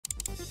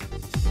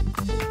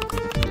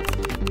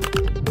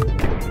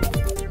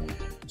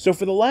So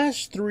for the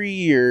last 3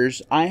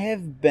 years, I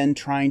have been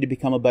trying to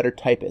become a better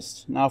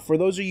typist. Now, for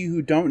those of you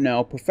who don't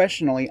know,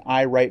 professionally,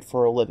 I write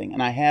for a living,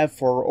 and I have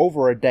for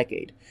over a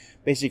decade,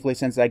 basically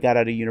since I got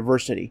out of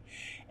university.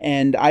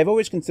 And I've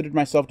always considered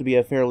myself to be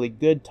a fairly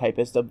good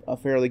typist, a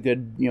fairly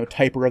good,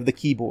 typer of the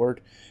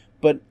keyboard.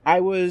 But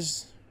I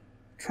was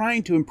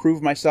trying to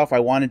improve myself. I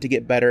wanted to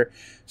get better.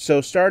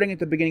 So starting at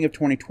the beginning of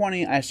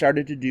 2020, I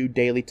started to do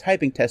daily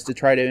typing tests to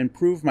try to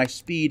improve my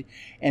speed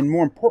and,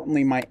 more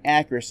importantly, my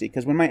accuracy.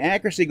 Because when my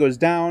accuracy goes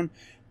down,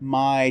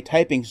 my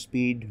typing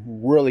speed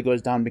really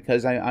goes down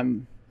because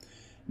I'm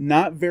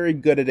not very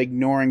good at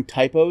ignoring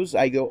typos.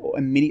 I go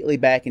immediately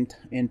back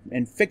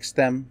and fix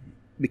them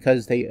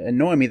because they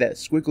annoy me. That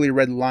squiggly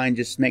red line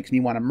just makes me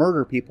want to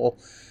murder people.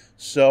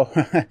 So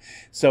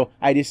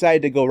I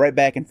decided to go right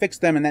back and fix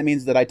them, and that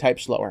means that I type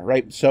slower,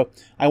 right? So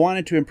I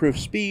wanted to improve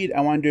speed, I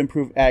wanted to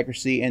improve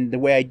accuracy, and the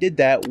way I did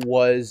that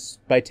was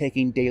by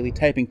taking daily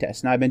typing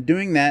tests. Now, I've been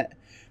doing that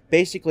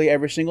basically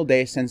every single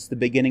day since the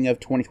beginning of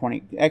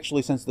 2020.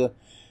 Actually, since the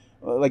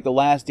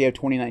last day of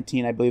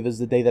 2019, I believe, is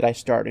the day that I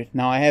started.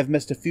 Now, I have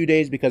missed a few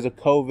days because of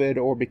COVID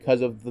or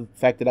because of the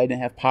fact that I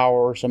didn't have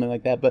power or something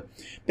like that, but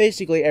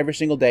basically every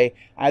single day,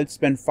 I'd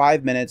spend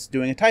 5 minutes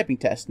doing a typing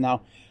test.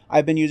 Now,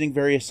 I've been using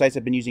various sites.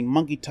 I've been using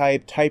Monkey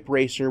Type, Type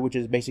Racer, which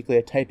is basically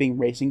a typing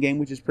racing game,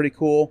 which is pretty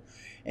cool,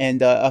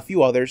 and a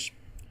few others.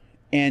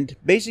 And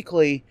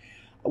basically,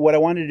 what I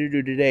wanted to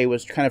do today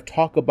was kind of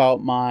talk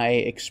about my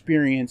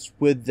experience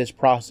with this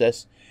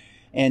process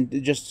and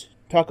just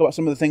talk about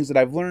some of the things that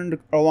I've learned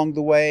along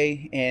the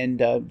way and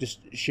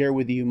just share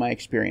with you my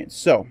experience.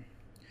 So,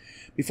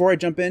 before I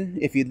jump in,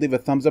 if you'd leave a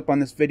thumbs up on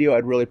this video,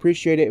 I'd really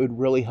appreciate it. It would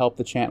really help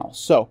the channel.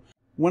 So,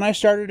 when I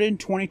started in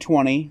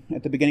 2020,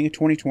 at the beginning of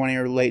 2020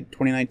 or late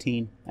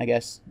 2019, I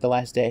guess, the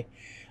last day,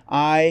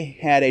 I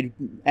had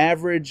an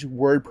average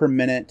word per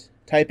minute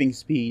typing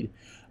speed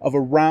of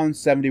around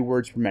 70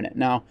 words per minute.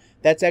 Now,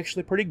 that's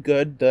actually pretty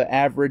good. The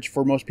average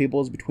for most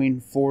people is between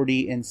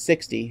 40 and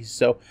 60.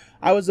 So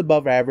I was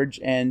above average,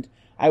 and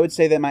I would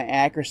say that my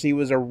accuracy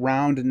was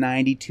around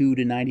 92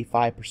 to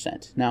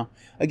 95%. Now,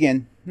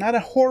 again, not a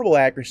horrible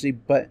accuracy,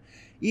 but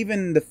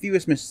even the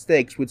fewest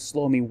mistakes would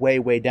slow me way,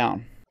 way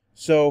down.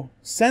 So,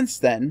 since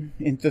then,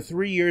 in the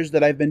 3 years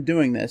that I've been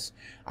doing this,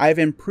 I've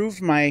improved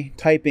my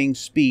typing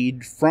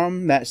speed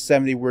from that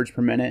 70 words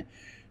per minute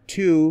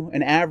to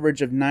an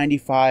average of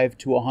 95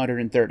 to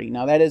 130.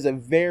 Now, that is a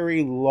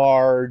very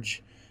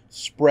large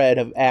spread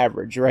of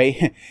average,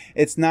 right?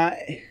 It's not,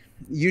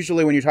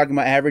 usually when you're talking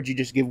about average, you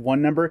just give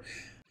one number.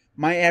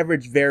 My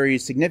average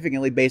varies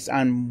significantly based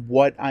on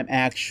what I'm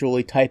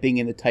actually typing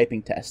in the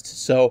typing test.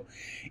 So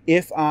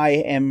if I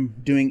am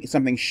doing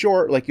something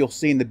short, like you'll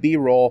see in the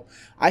B-roll,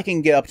 I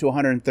can get up to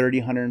 130,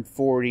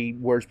 140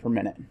 words per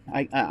minute.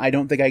 I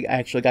don't think I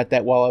actually got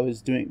that while I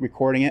was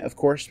recording it, of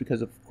course,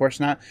 because of course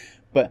not.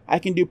 But I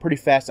can do pretty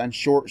fast on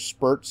short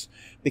spurts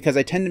because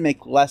I tend to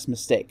make less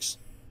mistakes.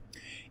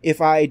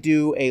 If I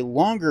do a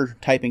longer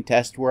typing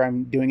test where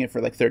I'm doing it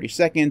for like 30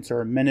 seconds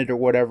or a minute or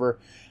whatever,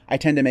 I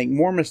tend to make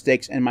more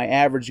mistakes and my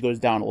average goes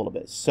down a little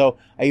bit. So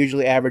I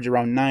usually average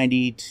around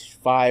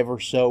 95 or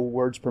so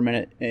words per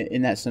minute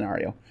in that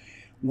scenario.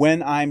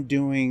 When I'm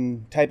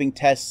doing typing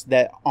tests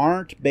that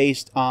aren't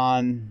based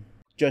on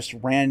just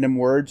random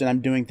words and I'm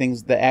doing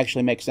things that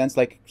actually make sense,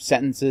 like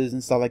sentences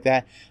and stuff like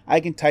that, I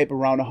can type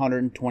around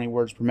 120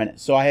 words per minute.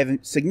 So I have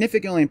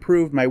significantly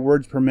improved my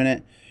words per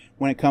minute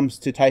when it comes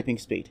to typing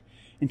speed.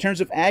 In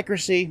terms of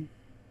accuracy,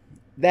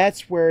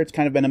 that's where it's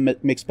kind of been a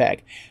mixed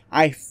bag.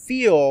 I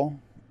feel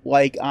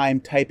like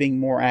I'm typing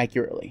more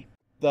accurately.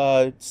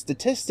 The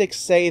statistics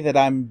say that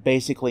I'm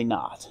basically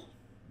not.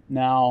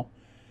 Now,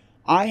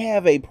 I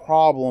have a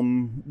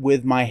problem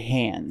with my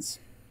hands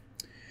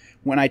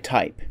when I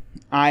type.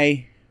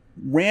 I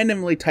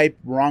randomly type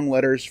wrong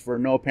letters for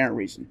no apparent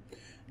reason.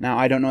 Now,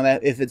 I don't know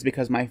that if it's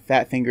because my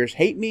fat fingers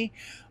hate me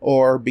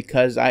or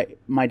because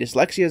my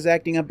dyslexia is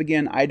acting up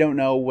again. I don't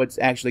know what's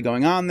actually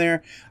going on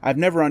there. I've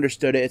never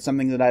understood it. It's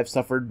something that I've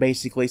suffered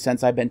basically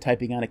since I've been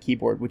typing on a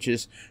keyboard, which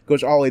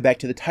goes all the way back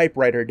to the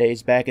typewriter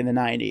days back in the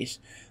 90s.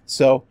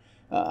 So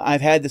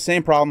I've had the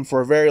same problem for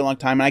a very long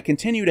time, and I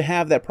continue to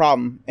have that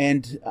problem.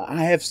 And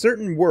I have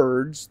certain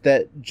words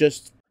that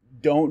just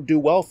don't do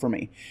well for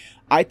me.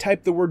 I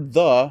type the word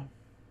 "the"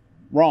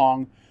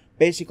 wrong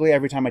basically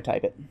every time I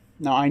type it.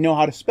 Now, I know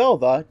how to spell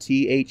the,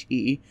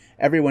 T-H-E.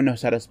 Everyone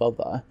knows how to spell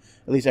the. At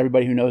least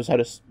everybody who knows how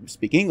to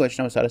speak English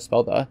knows how to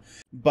spell the.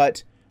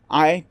 But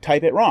I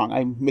type it wrong.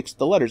 I mix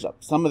the letters up.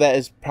 Some of that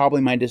is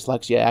probably my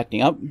dyslexia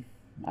acting up.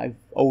 I've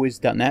always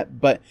done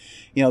that. But,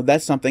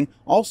 that's something.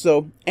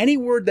 Also, any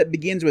word that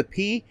begins with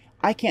P,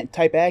 I can't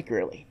type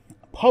accurately.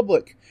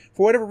 Public.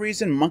 For whatever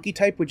reason, Monkey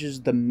Type, which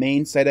is the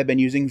main site I've been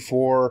using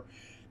for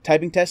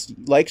typing tests,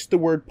 likes the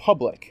word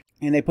public.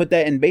 And they put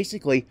that in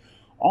basically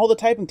all the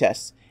typing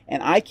tests.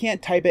 And I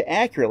can't type it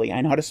accurately.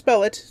 I know how to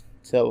spell it,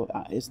 so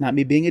it's not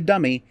me being a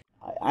dummy.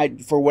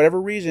 For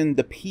whatever reason,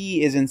 the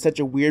P is in such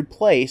a weird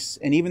place,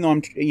 and even though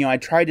I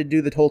tried to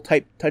do the whole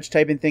touch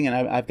typing thing, and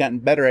I've gotten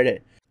better at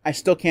it, I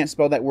still can't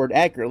spell that word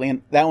accurately,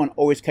 and that one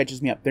always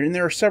catches me up. And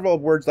there are several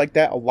words like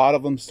that. A lot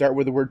of them start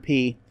with the word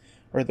P,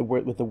 or with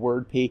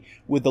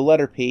the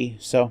letter P.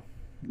 So,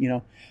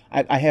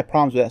 I have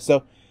problems with that.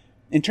 So,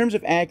 in terms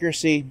of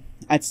accuracy,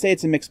 I'd say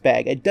it's a mixed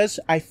bag.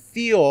 I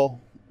feel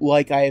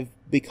like I've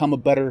become a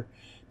better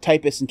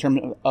typist in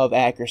terms of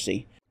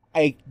accuracy.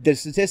 The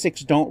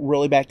statistics don't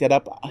really back that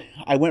up.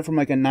 I went from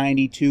like a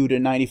 92 to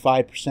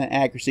 95%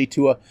 accuracy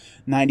to a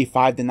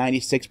 95 to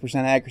 96%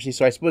 accuracy.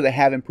 So I suppose I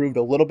have improved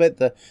a little bit.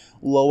 The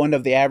low end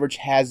of the average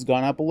has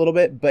gone up a little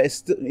bit, but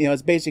it's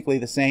it's basically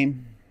the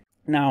same.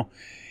 Now,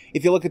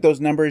 if you look at those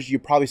numbers, you're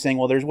probably saying,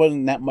 well, there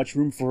wasn't that much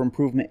room for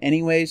improvement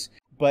anyways.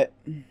 But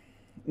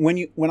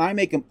when I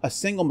make a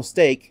single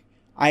mistake,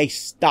 I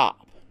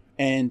stop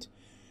and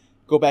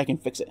go back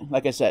and fix it,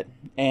 like I said.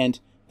 And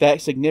that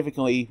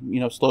significantly,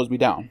 slows me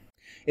down.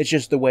 It's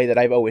just the way that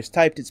I've always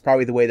typed. It's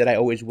probably the way that I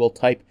always will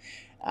type.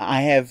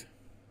 I have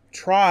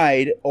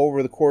tried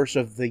over the course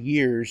of the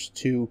years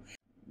to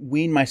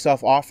wean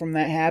myself off from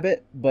that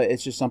habit, but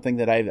it's just something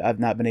that I've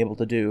not been able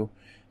to do.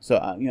 So,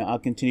 I'll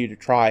continue to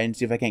try and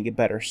see if I can't get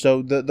better.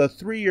 So the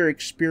 3-year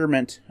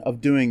experiment of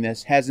doing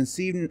this has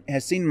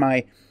seen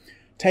my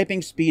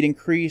typing speed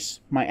increase,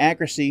 my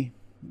accuracy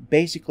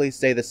basically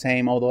stay the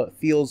same, although it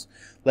feels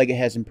like it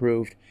has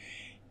improved.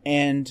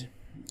 And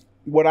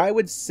what I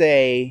would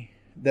say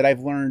that I've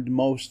learned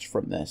most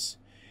from this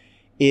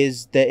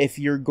is that if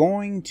you're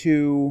going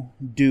to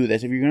do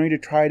this, if you're going to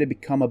try to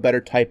become a better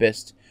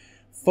typist,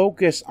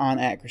 focus on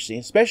accuracy,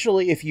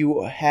 especially if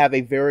you have a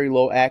very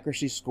low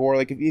accuracy score.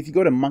 Like if you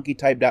go to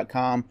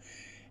monkeytype.com,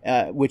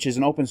 which is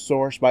an open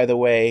source, by the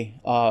way,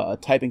 a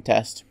typing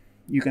test.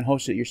 You can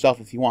host it yourself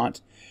if you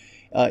want.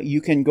 You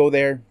can go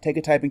there, take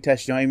a typing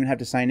test. You don't even have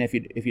to sign in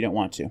if you don't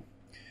want to.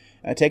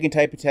 Taking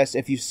typing tests,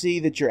 if you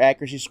see that your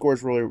accuracy score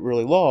is really,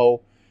 really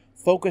low,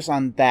 focus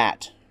on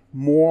that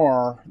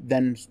more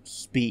than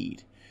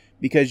speed,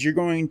 because you're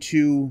going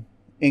to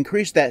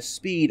increase that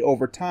speed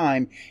over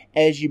time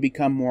as you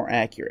become more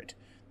accurate.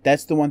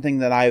 That's the one thing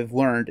that I've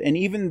learned. And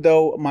even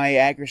though my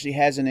accuracy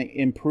hasn't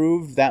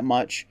improved that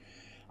much,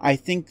 I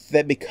think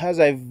that because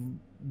I've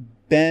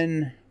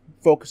been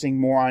focusing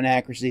more on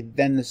accuracy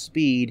than the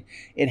speed,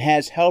 it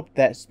has helped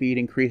that speed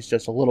increase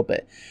just a little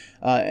bit.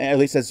 At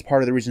least that's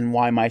part of the reason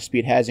why my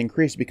speed has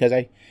increased, because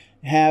I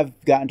have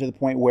gotten to the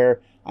point where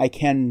I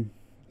can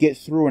get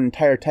through an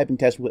entire typing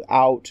test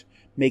without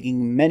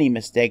making many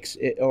mistakes,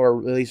 or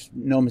at least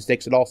no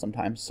mistakes at all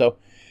sometimes. So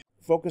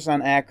focus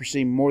on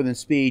accuracy more than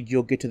speed,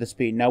 you'll get to the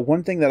speed. Now,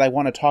 one thing that I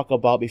want to talk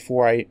about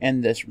before I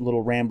end this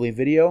little rambly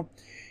video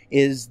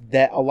is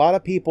that a lot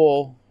of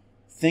people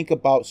think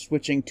about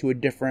switching to a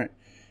different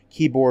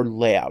keyboard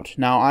layout.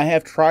 Now, I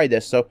have tried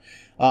this. So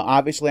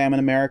obviously I'm an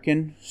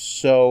American,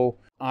 so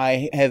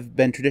I have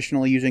been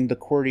traditionally using the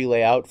QWERTY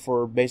layout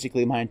for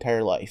basically my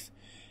entire life.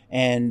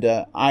 And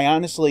I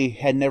honestly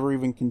had never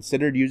even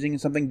considered using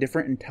something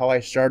different until I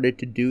started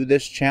to do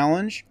this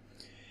challenge.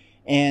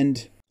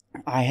 And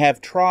I have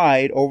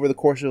tried over the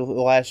course of the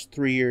last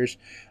 3 years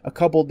a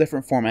couple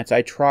different formats.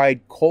 I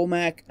tried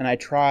Colmac and I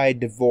tried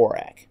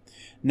Dvorak.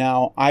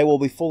 Now, I will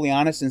be fully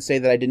honest and say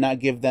that I did not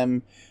give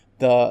them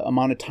the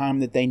amount of time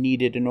that they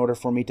needed in order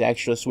for me to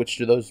actually switch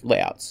to those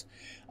layouts.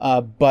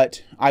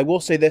 But I will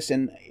say this,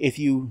 and if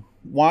you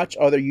watch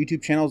other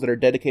YouTube channels that are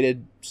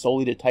dedicated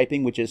solely to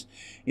typing, which is,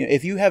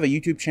 if you have a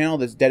YouTube channel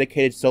that's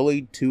dedicated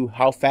solely to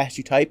how fast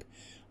you type,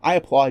 I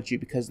applaud you,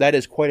 because that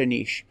is quite a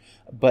niche.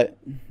 But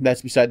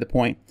that's beside the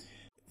point.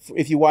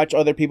 If you watch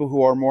other people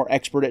who are more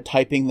expert at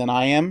typing than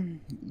I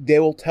am, they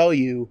will tell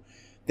you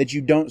that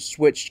you don't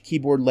switch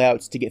keyboard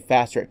layouts to get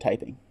faster at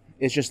typing.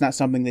 It's just not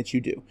something that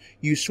you do.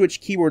 You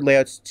switch keyboard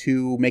layouts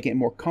to make it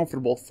more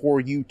comfortable for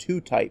you to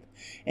type.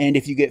 And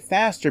if you get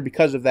faster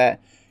because of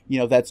that,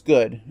 that's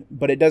good.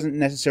 But it doesn't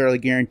necessarily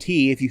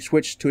guarantee if you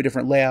switch to a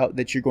different layout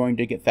that you're going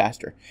to get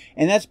faster.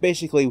 And that's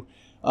basically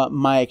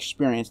my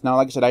experience. Now,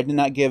 like I said, I did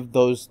not give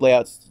those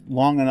layouts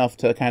long enough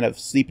to kind of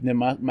seep into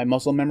my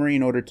muscle memory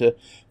in order to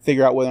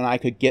figure out whether or not I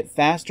could get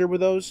faster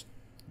with those.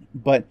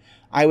 But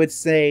I would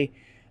say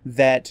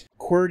that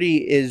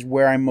QWERTY is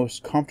where I'm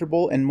most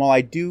comfortable, and while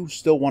I do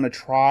still want to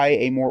try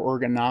a more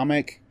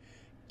ergonomic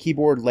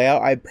keyboard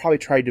layout, I'd probably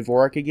try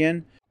Dvorak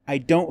again. I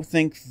don't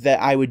think that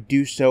I would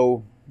do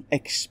so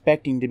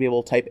expecting to be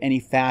able to type any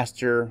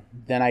faster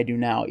than I do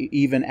now,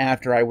 even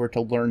after I were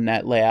to learn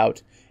that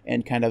layout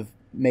and kind of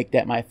make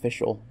that my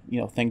official,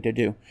 thing to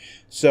do.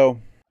 So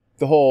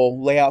the whole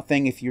layout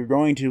thing, if you're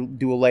going to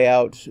do a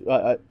layout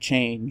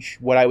change,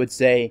 what I would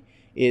say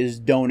is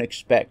don't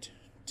expect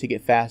to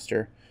get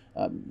faster.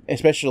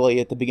 Especially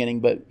at the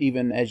beginning, but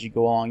even as you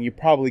go along, you're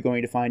probably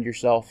going to find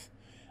yourself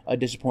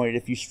disappointed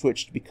if you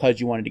switched because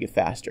you wanted to get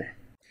faster.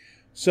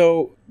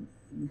 So,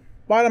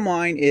 bottom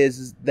line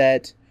is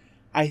that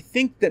I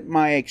think that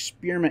my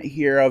experiment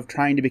here of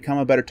trying to become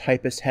a better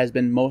typist has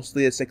been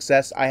mostly a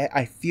success.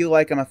 I feel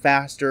like I'm a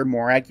faster,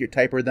 more accurate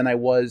typer than I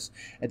was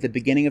at the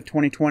beginning of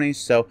 2020,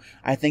 so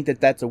I think that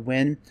that's a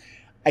win.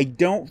 I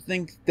don't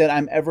think that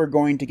I'm ever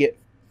going to get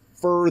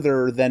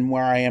further than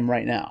where I am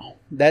right now.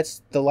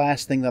 that's the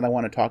last thing that I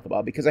want to talk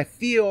about, because I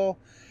feel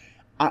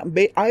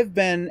I've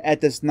been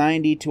at this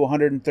 90 to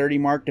 130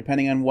 mark,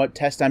 depending on what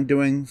test I'm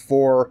doing,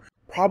 for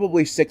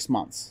probably 6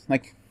 months.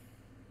 Like,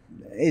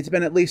 it's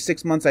been at least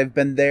 6 months I've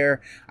been there.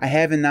 I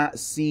have not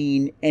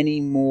seen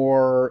any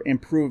more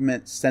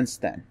improvement since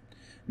then.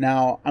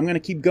 Now, I'm going to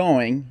keep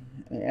going,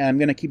 and I'm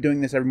going to keep doing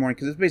this every morning,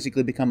 because it's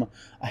basically become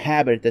a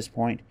habit at this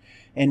point.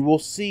 And we'll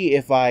see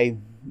if I,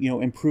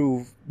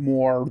 improve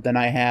more than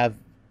I have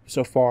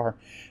so far.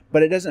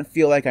 But it doesn't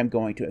feel like I'm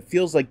going to. It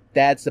feels like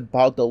that's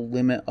about the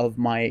limit of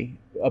my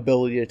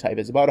ability to type.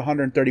 It's about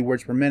 130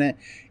 words per minute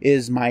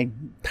is my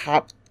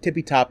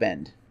tippy top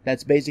end.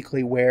 That's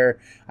basically where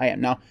I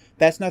am. Now,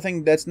 that's not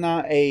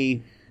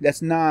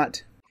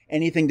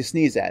anything to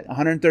sneeze at.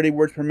 130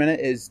 words per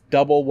minute is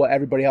double what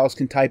everybody else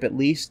can type, at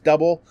least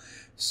double.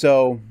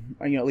 So,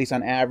 at least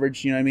on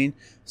average, you know what I mean?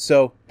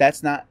 So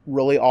that's not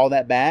really all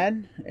that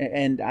bad,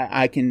 and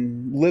I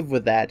can live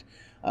with that.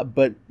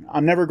 But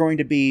I'm never going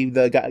to be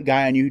the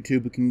guy on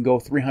YouTube who can go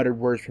 300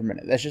 words per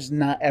minute. That's just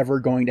not ever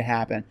going to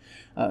happen.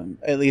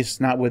 At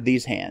least not with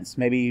these hands.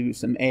 Maybe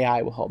some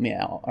AI will help me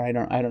out. Or I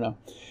don't know.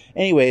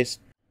 Anyways,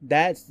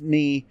 that's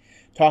me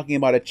talking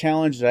about a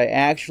challenge that I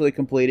actually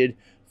completed.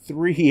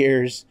 3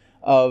 years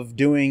of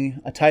doing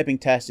a typing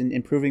test and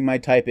improving my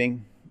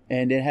typing,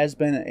 and it has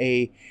been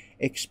a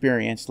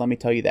experience, let me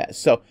tell you that.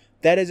 So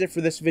that is it for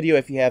this video.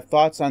 If you have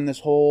thoughts on this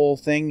whole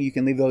thing, you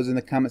can leave those in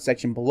the comment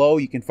section below.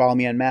 You can follow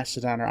me on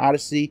Mastodon or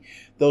Odyssey.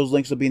 Those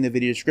links will be in the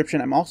video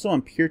description. I'm also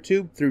on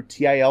PeerTube through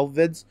TIL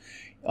vids.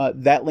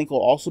 That link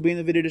will also be in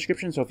the video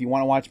description, so if you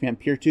want to watch me on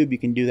PeerTube, you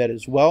can do that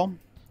as well.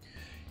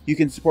 You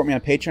can support me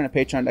on Patreon at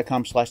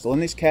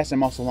patreon.com/thelinuxcast.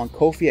 I'm also on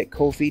Ko-fi at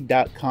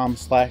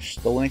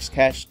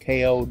kofi.com/thelinuxcast,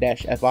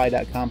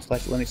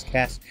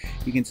 ko-fi.com/thelinuxcast.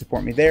 You can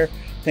support me there.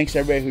 Thanks to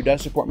everybody who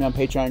does support me on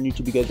Patreon and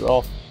YouTube. You guys are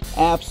all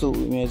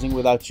absolutely amazing.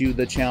 Without you,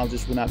 the channel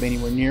just would not be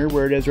anywhere near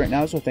where it is right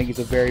now. So thank you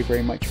so very,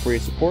 very much for your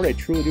support. I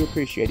truly do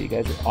appreciate it. You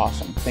guys are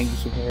awesome. Thank you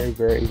so very,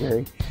 very,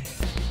 very,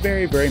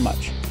 very, very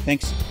much.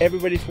 Thanks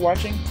everybody for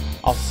watching.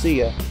 I'll see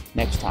you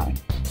next time.